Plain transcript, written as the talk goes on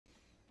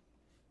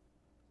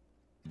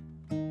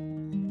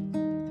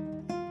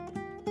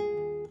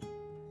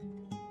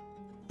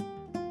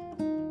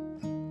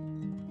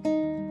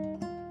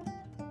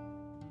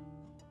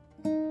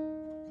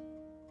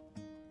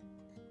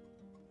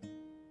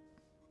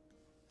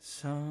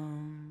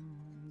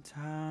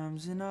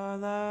Sometimes in our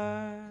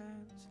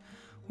lives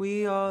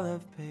we all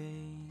have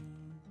pain,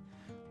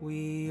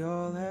 we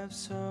all have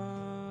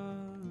sorrow,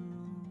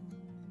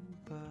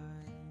 but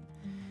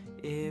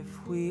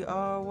if we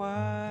are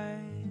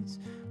wise,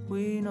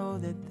 we know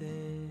that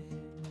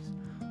there's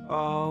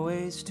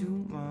always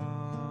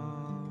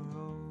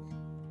tomorrow.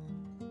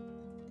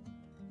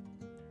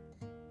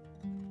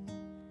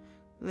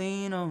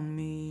 Lean on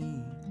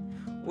me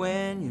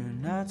when you're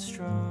not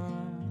strong,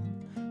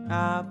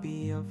 I'll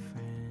be your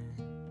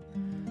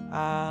friend,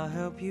 I'll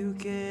help you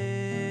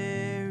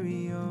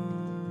carry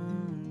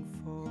on,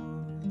 for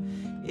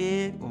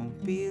it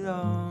won't be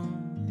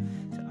long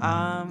till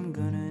I'm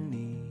gonna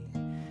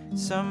need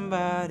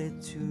somebody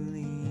to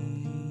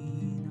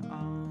lean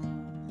on.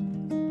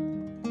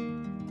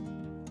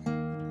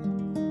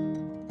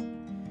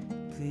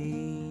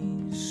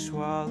 Please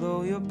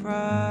swallow your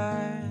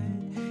pride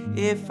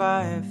if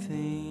I have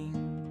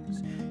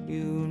things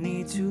you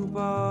need to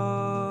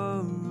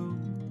borrow,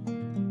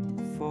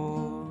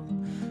 for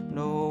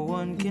no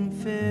one can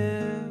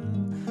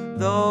fill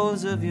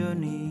those of your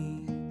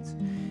needs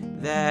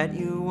that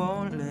you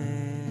won't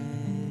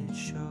let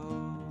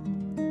show.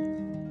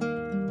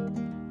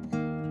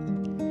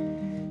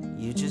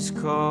 You just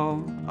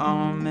call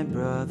on me,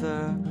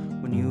 brother,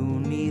 when you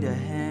need a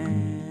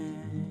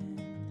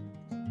hand.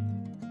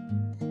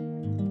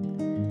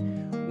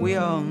 We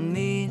all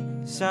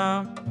need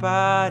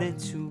somebody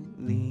to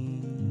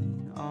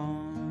lean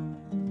on.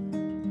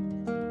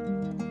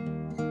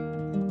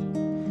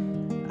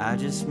 I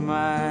just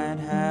might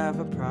have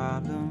a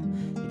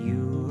problem that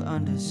you'll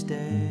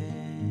understand.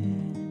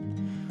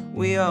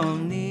 We all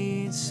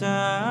need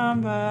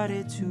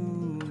somebody to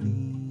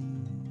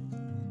lean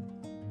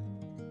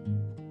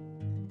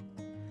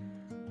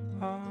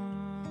on.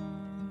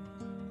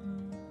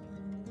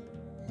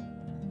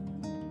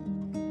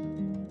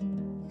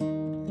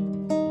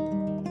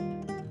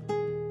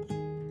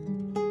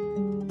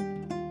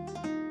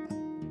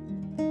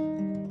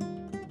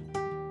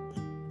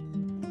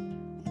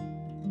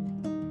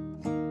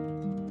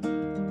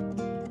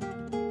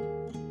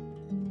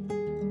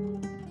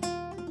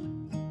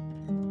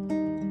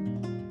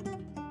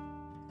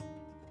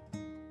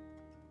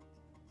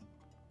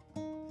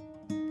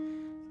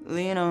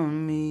 Lean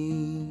on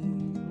me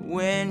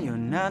when you're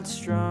not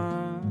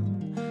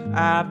strong,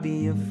 I'll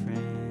be your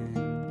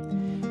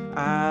friend,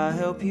 I'll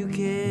help you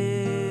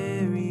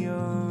carry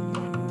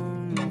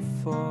on,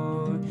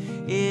 for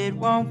it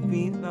won't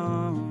be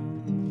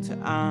long till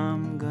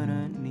I'm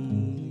gonna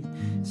need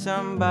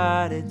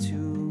somebody to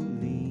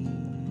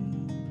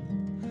lean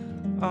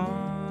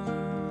on.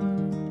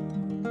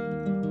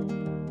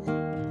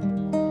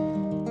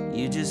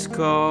 You just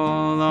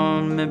call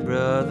on me,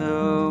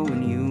 brother,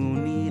 when you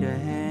need a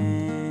hand.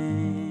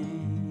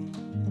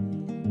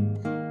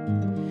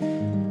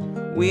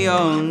 We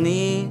all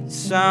need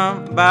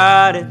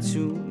somebody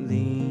to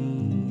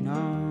lean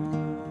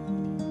on.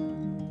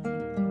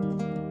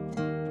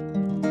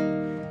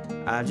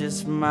 I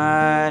just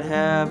might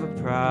have a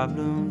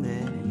problem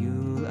that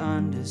you'll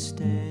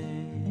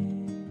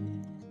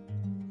understand.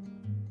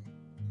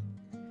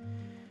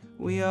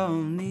 We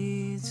all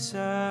need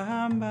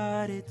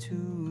somebody to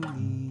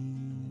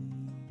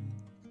lean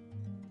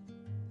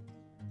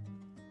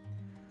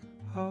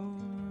on.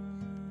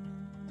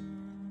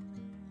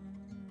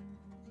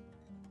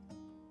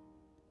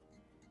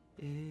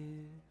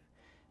 If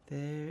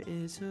there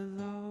is a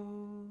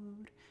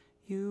load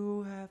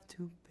you have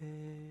to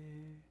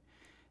bear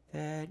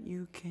that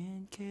you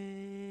can't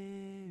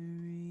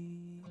carry,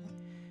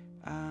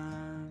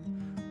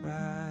 I'm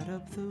right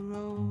up the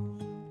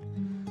road,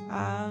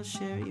 I'll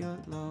share your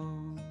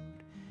load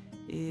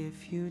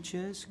if you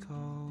just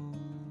call.